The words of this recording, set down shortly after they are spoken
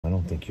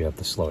think you have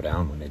to slow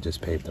down when they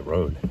just paved the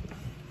road.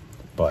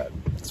 But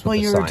it's well,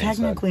 you're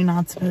technically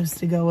not supposed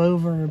to go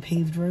over a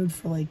paved road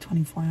for like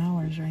 24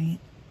 hours, right?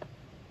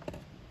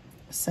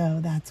 So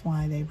that's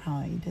why they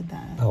probably did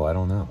that. Oh, I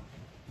don't know.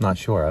 Not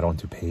sure. I don't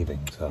do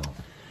paving, so.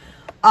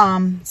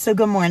 So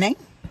good morning.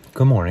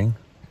 Good morning.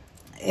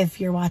 If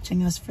you're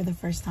watching us for the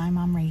first time,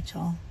 I'm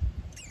Rachel.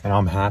 And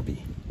I'm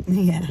happy.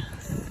 Yeah.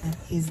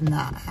 He's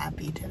not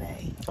happy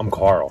today. I'm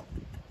Carl.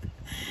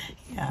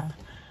 Yeah.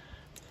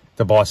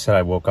 The boss said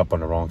I woke up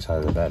on the wrong side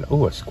of the bed.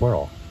 Oh, a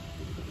squirrel.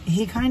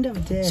 He kind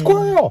of did.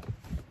 Squirrel!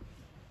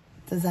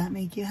 Does that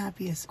make you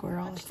happy, a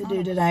squirrel? Much to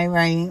do today,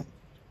 right?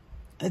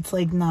 It's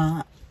like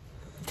not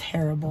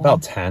terrible.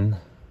 About 10,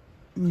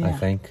 yeah. I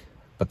think.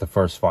 But the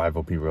first 5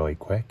 will be really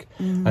quick.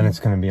 And it's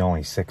going to be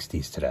only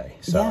 60s today.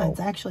 So. Yeah, it's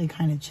actually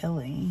kind of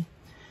chilly.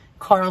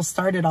 Carl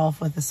started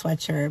off with a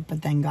sweatshirt,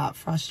 but then got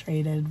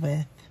frustrated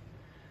with...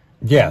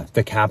 Yeah,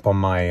 the cap on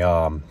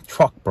my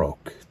truck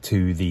broke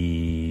to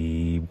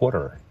the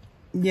water.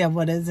 Yeah,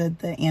 what is it?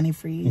 The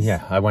antifreeze?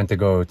 Yeah, I went to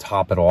go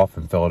top it off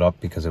and fill it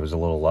up because it was a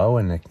little low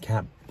and the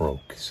cap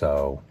broke.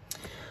 So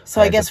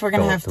I guess we're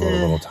going to have to...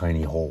 a little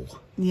tiny hole.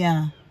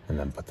 Yeah. And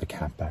then put the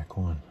cap back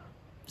on.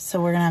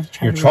 So we're going to have to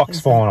try Your truck's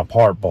falling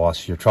apart,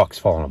 boss. Your truck's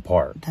falling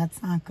apart.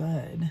 That's not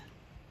good.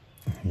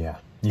 Yeah.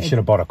 You should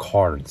have bought a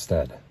car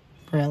instead.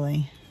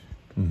 Really?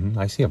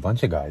 I see a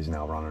bunch of guys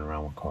now running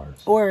around with cars.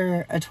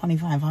 Or a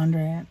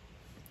 2500.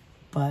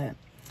 But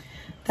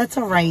that's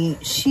all right.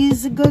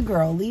 She's a good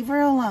girl. Leave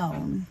her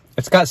alone.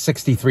 It's got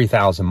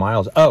 63,000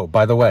 miles. Oh,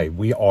 by the way,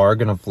 we are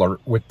going to flirt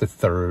with the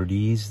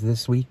 30s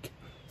this week.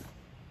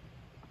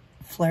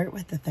 Flirt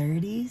with the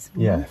 30s?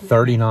 Ooh. Yeah,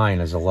 39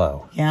 is a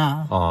low.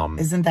 Yeah.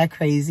 Isn't that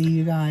crazy,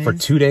 you guys? For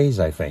 2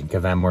 days, I think.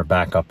 And then we're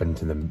back up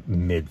into the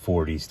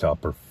mid-40s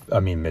to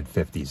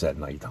mid-50s at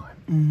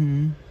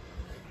nighttime.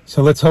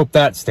 So let's hope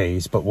that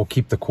stays, but we'll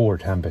keep the cooler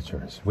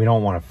temperatures. We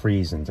don't want to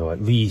freeze until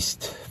at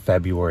least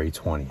February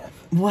 20th.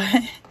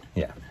 What?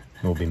 Yeah.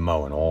 We'll be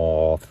mowing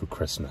all through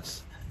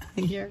Christmas.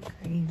 You're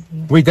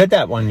crazy. We did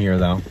that one year,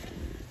 though.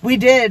 We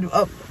did.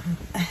 Oh,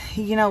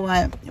 you know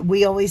what?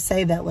 We always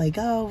say that, like,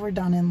 oh, we're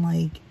done in,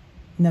 like,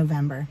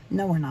 November.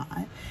 No, we're not.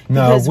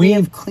 No, because we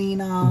have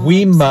cleanup.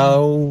 We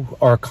mow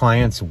our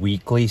clients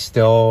weekly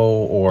still,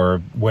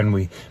 or when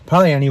we,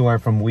 probably anywhere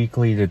from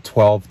weekly to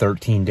 12,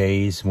 13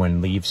 days when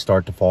leaves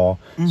start to fall,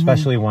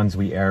 especially ones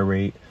we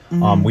aerate.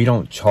 We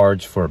don't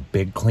charge for a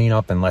big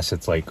cleanup unless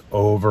it's, like,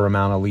 over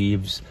amount of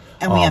leaves.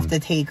 And we have to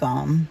take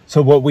them.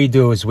 So what we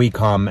do is we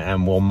come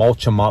and we'll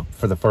mulch them up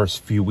for the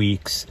first few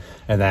weeks.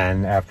 And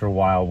then after a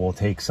while, we'll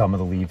take some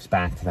of the leaves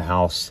back to the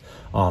house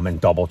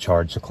and double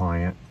charge the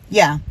client.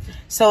 Yeah.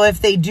 So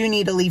if they do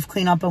need a leaf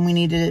cleanup and we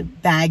need to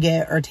bag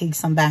it or take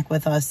some back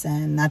with us,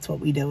 and that's what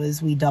we do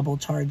is we double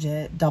charge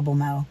it, double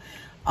mow.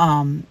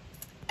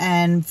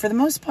 And for the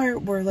most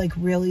part, we're like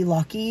really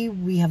lucky.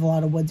 We have a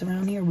lot of woods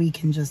around here. We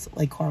can just,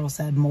 like Carl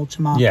said, mulch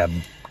them up. Yeah,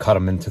 cut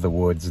them into the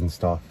woods and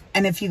stuff.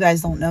 And if you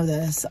guys don't know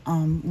this,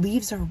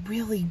 leaves are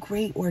really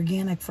great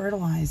organic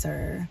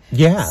fertilizer.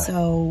 Yeah.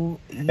 So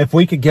if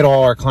we could get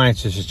all our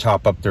clients to just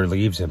chop up their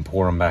leaves and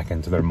pour them back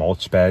into their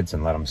mulch beds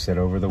and let them sit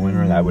over the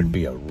winter, that would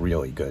be a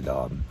really good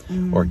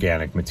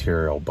organic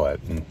material.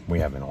 But we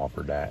haven't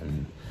offered that.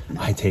 And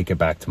I take it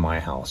back to my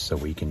house so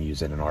we can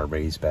use it in our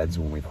raised beds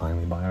when we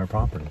finally buy our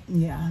property.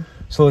 Yeah.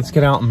 So let's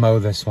get out and mow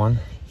this one.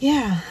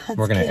 Yeah.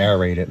 We're going to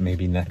aerate it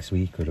maybe next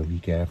week or the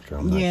week after.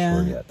 I'm not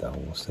sure yet, though.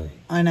 We'll see.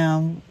 I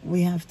know.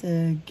 We have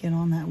to get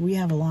on that. We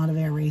have a lot of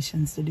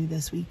aerations to do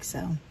this week,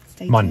 so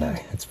stay tuned.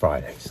 Monday. It's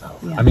Friday, so.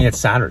 Yeah. I mean, it's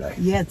Saturday.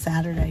 Yeah, it's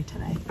Saturday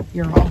today.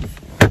 You're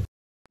off. I'm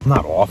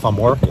not off. I'm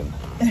working.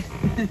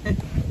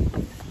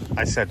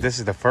 I said this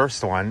is the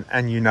first one,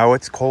 and you know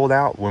it's cold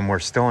out when we're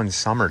still in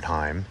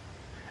summertime.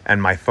 And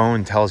my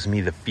phone tells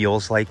me the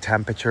feels like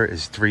temperature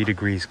is 3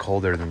 degrees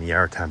colder than the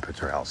air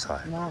temperature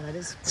outside. Wow, that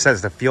is crazy. It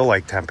says the feel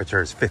like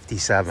temperature is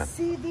 57.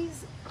 See,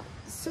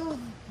 so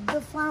the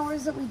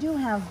flowers that we do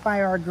have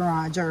by our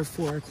garage are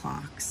 4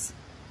 o'clocks.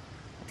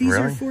 These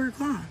are 4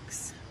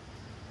 o'clocks.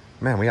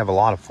 Man, we have a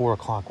lot of 4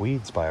 o'clock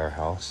weeds by our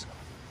house.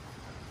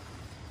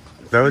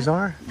 Those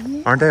are?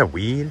 Yeah. Aren't they a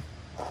weed?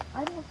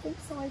 I don't think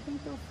so. I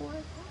think they're 4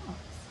 o'clocks.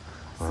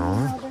 See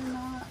Uh-huh. how they're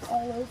not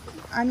all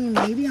open? I mean,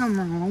 maybe I'm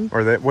wrong.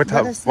 Or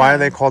why are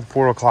they called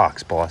 4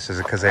 o'clocks, boss? Is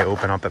it because they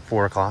open up at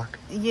 4 o'clock?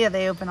 Yeah,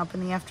 they open up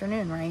in the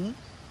afternoon, right?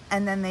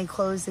 And then they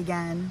close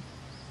again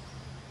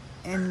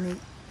in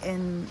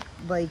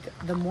like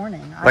the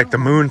morning. Like the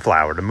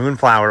moonflower. The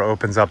moonflower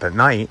opens up at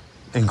night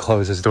and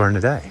closes during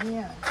the day.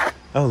 Yeah.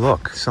 Oh,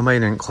 look. Somebody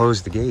didn't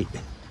close the gate.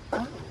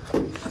 Oh.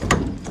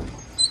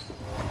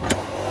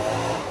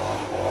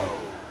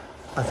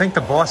 I think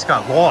the boss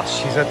got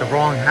lost. She's at the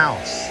wrong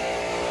house.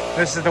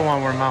 This is the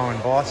one we're mowing,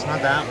 boss,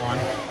 not that one.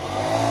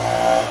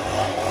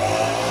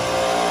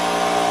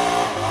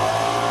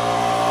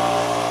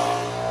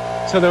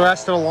 So the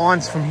rest of the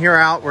lawns from here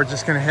out, we're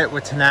just gonna hit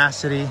with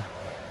tenacity.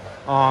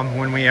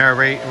 When we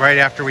aerate, right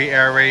after we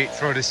aerate,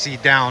 throw the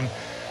seed down,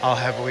 I'll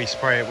heavily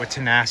spray it with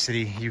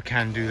tenacity. You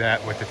can do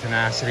that with the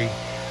tenacity.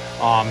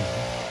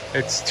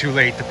 it's too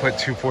late to put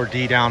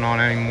 2,4-D down on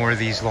any more of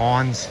these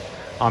lawns.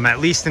 At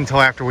least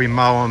until after we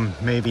mow them,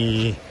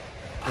 maybe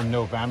in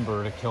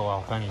November, to kill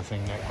off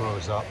anything that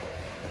grows up.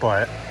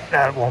 But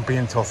that won't be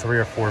until 3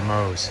 or 4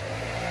 mows.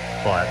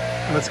 But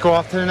let's go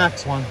off to the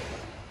next one.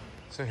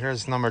 So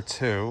here's number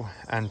 2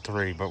 and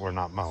 3, but we're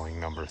not mowing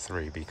number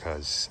 3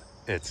 because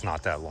it's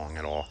not that long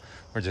at all.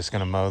 We're just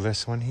gonna mow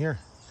this one here.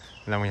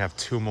 And then we have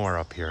 2 more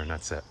up here and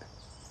that's it.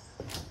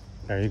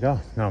 There you go,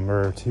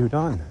 number 2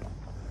 done.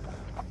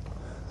 I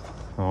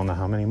don't know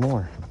how many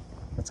more.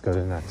 Let's go to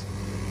the next.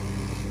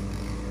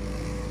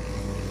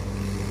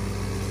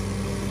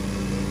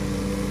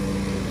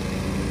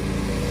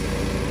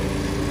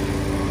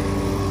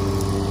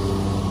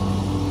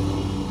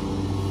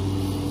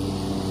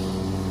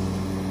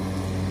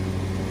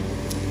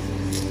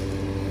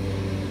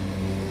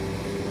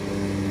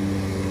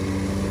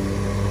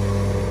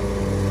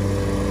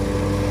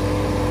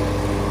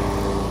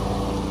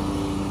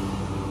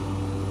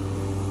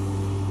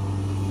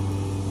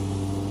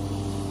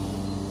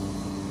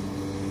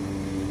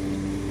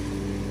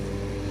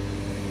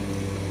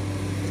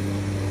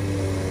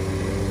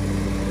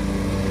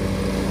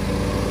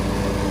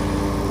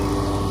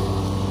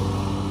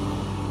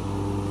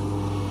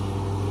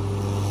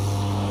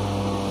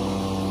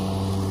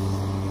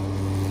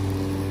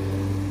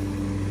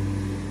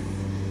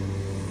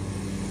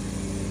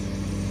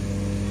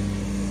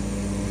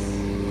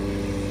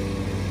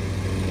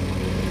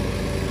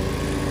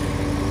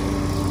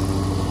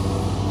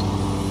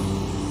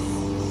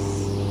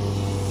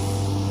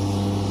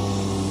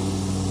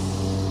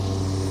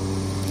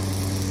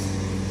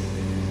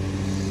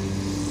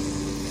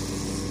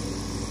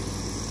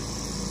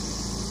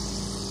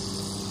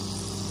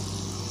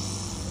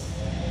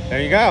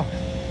 There you go.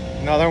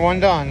 Another one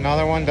done.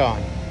 Another one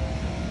done.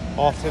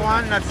 Off to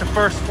one. That's the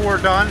first 4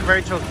 done.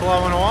 Rachel's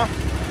blowing off.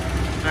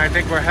 And I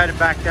think we're headed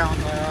back down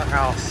to our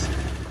house.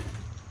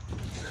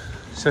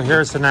 So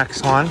here's the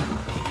next one.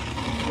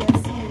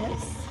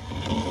 Yes,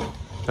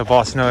 yes. The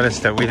boss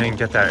noticed that we didn't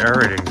get that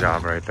aerating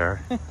job right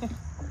there.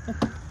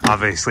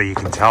 Obviously you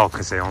can tell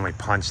because they only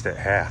punched it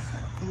half.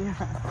 Yeah.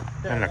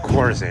 And the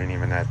cores ain't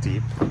even that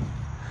deep.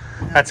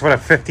 That's what a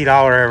 $50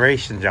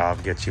 aeration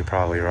job gets you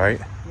probably, right?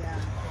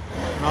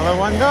 Another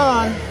one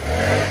done. Number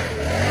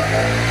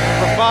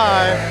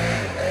 5.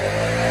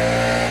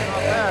 Not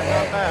bad,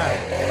 not bad.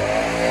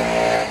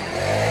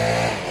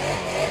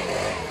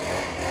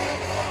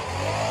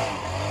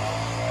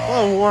 A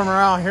little warmer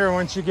out here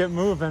once you get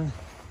moving.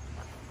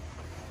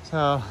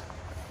 So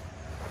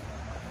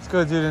let's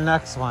go do the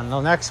next one.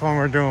 The next one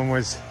we're doing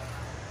was,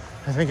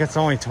 I think it's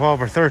only 12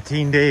 or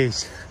 13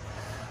 days.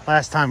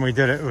 Last time we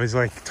did it, it was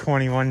like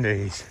 21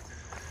 days.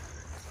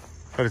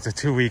 But it's a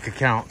 2-week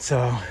account,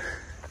 so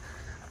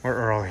we're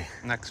early.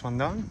 Next one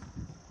done.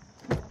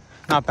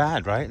 Not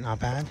bad, right? Not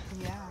bad.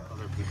 Yeah.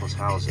 Other people's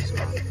houses.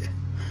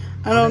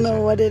 I don't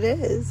know what it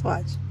is.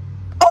 Watch.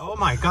 Oh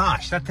my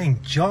gosh, that thing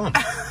jumped.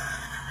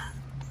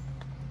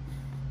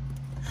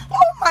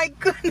 Oh my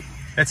goodness.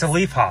 It's a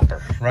leaf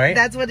hopper, right?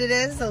 That's what it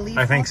is? A leaf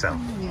I think hopper?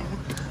 so. Yeah.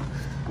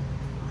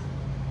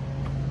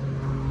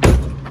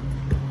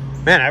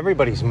 Man,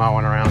 everybody's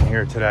mowing around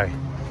here today.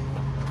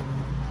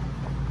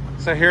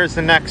 So here's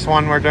the next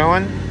one we're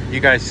doing. You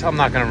guys, I'm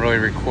not gonna really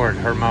record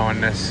her mowing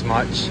this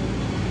much.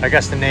 I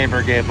guess the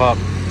neighbor gave up.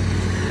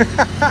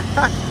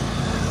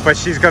 But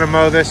she's gonna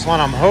mow this one.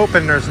 I'm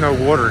hoping there's no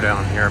water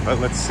down here, but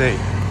let's see.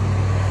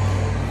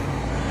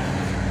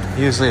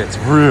 Usually it's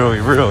really,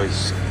 really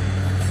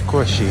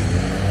squishy.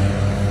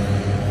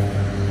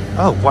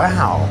 Oh,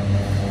 wow.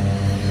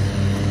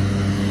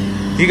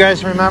 Do you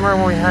guys remember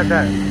when we had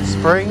that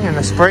spring? In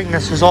the spring,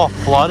 this was all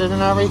flooded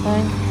and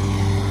everything?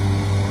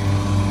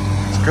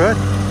 It's good.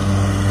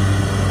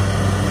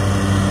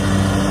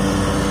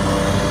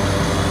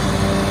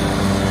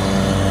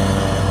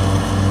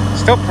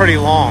 Still pretty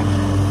long.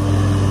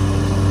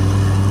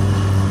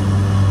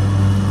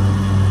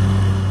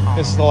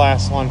 This is the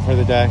last one for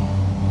the day.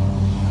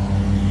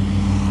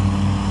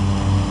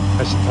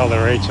 I should tell the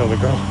Rachel to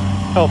go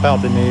help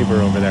out the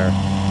neighbor over there.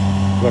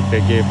 Look,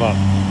 they gave up.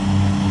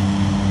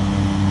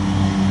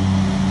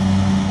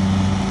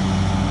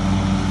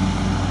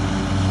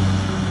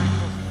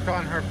 Rachel's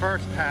done her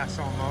first pass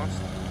almost.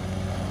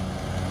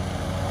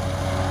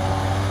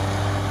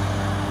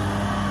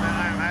 And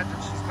I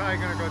imagine she's probably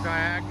gonna go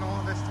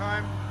diagonal this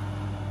time.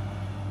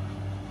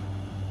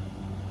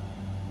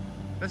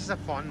 This is a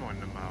fun one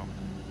to mow.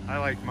 I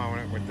like mowing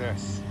it with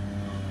this,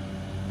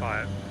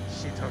 but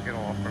she took it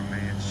all from me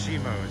and she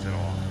mows it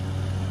all.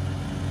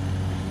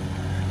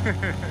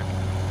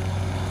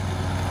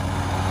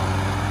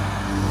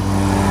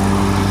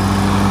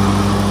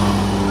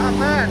 Not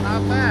bad,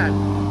 not bad.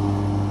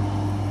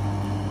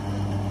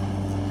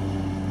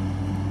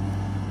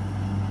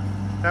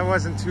 That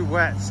wasn't too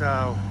wet,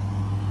 so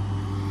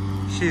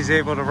she's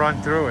able to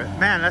run through it.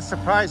 Man, that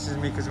surprises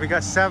me because we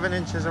got 7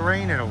 inches of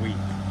rain in a week.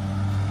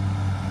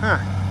 Huh.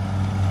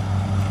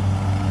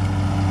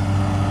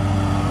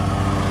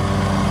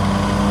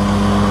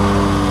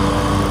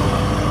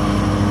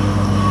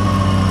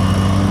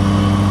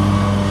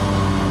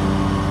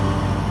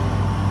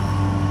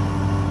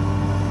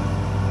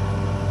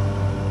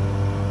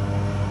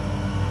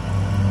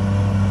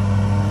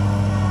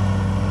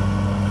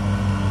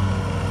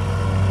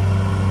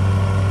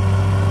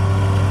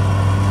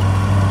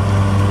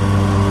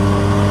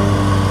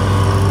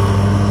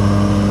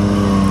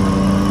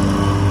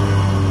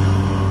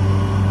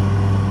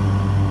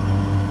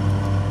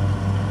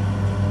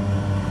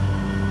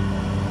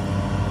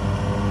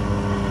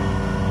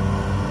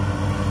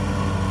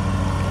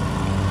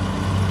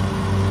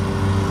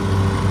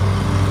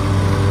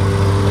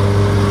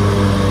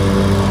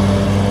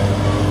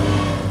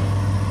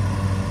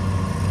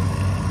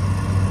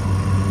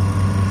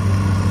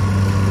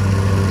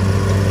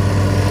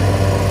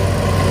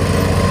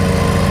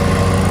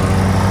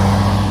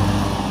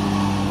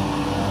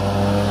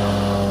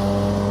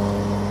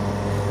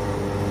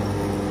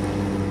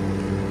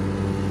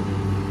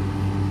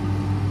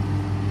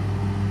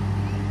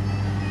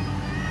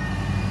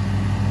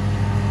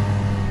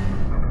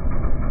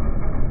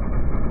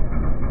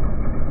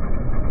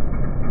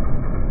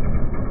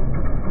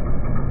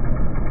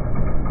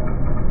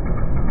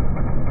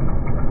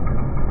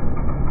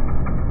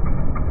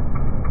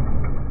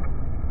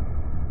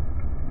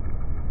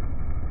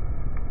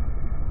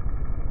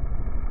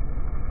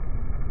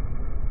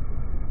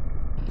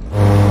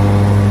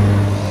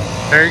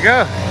 There you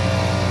go.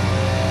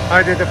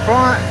 I did the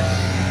front.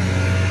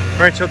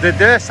 Rachel did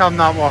this. I'm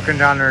not walking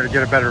down there to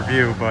get a better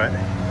view, but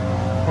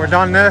we're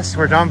done this.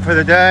 We're done for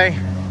the day.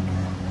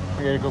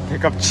 We gotta go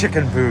pick up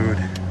chicken food.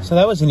 So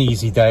that was an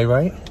easy day,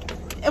 right?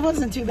 It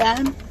wasn't too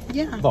bad.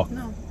 Yeah. Look,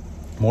 no.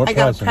 more I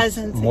presents. got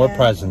presents More again.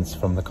 presents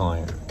from the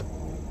client.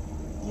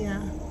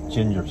 Yeah.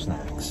 Ginger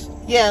snacks.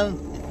 Yeah,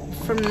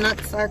 from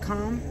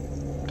nuts.com.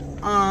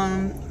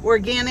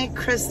 Organic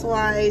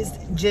crystallized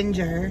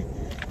ginger.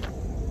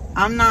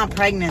 I'm not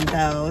pregnant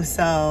though,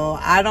 so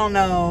I don't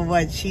know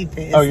what she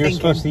is. Oh, you're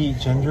supposed to eat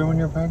ginger when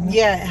you're pregnant?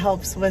 Yeah, it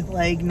helps with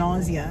like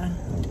nausea.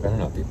 You better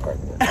not be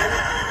pregnant.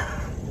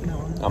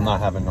 No. I'm not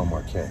having no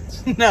more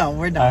kids. No,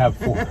 we're done. I have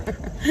 4.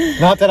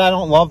 Not that I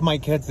don't love my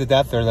kids to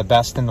death. They're the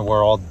best in the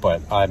world,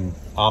 but I'm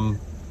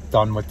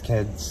done with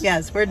kids.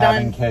 Yes, we're done.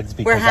 Having kids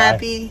because we're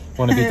happy. I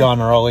want to be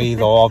done early.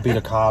 They'll all be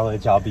to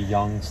college. I'll be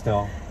young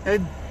still.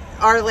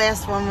 Our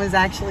last one was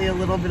actually a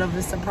little bit of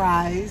a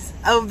surprise.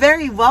 A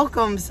very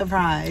welcome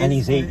surprise. And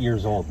he's 8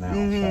 years old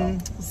now.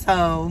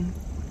 So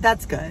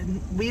that's good.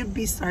 We'd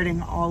be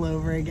starting all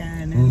over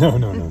again. No.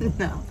 No.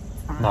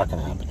 Not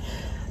going to happen.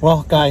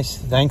 Well, guys,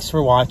 thanks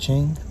for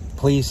watching.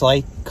 Please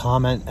like,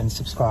 comment, and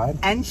subscribe.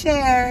 And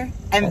share.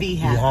 And be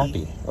happy. Be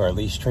happy. Or at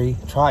least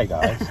try,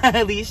 guys.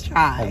 At least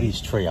try. At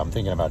least tree. I'm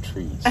thinking about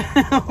trees.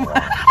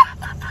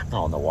 I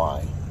don't know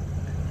why.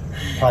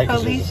 Probably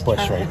because there's a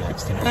bush right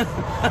next to me.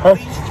 At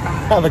least try.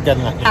 Have a good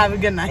night. Have a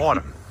good night. Caught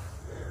him.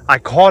 I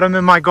caught him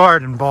in my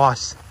garden,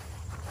 boss.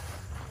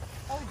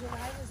 Oh,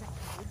 July was out.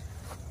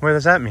 What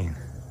does that mean?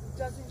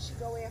 Doesn't she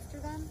go after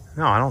them?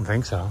 No, I don't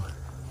think so.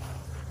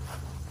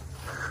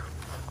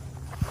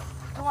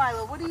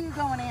 Delilah, what are you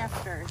going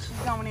after? She's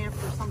going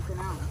after something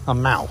else. A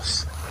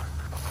mouse.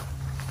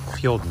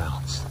 Field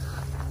mouse.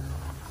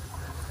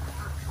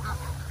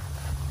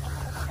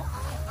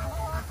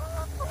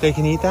 They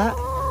can eat that?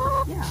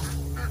 Yeah.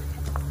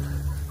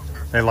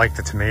 They like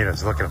the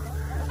tomatoes. Look at them.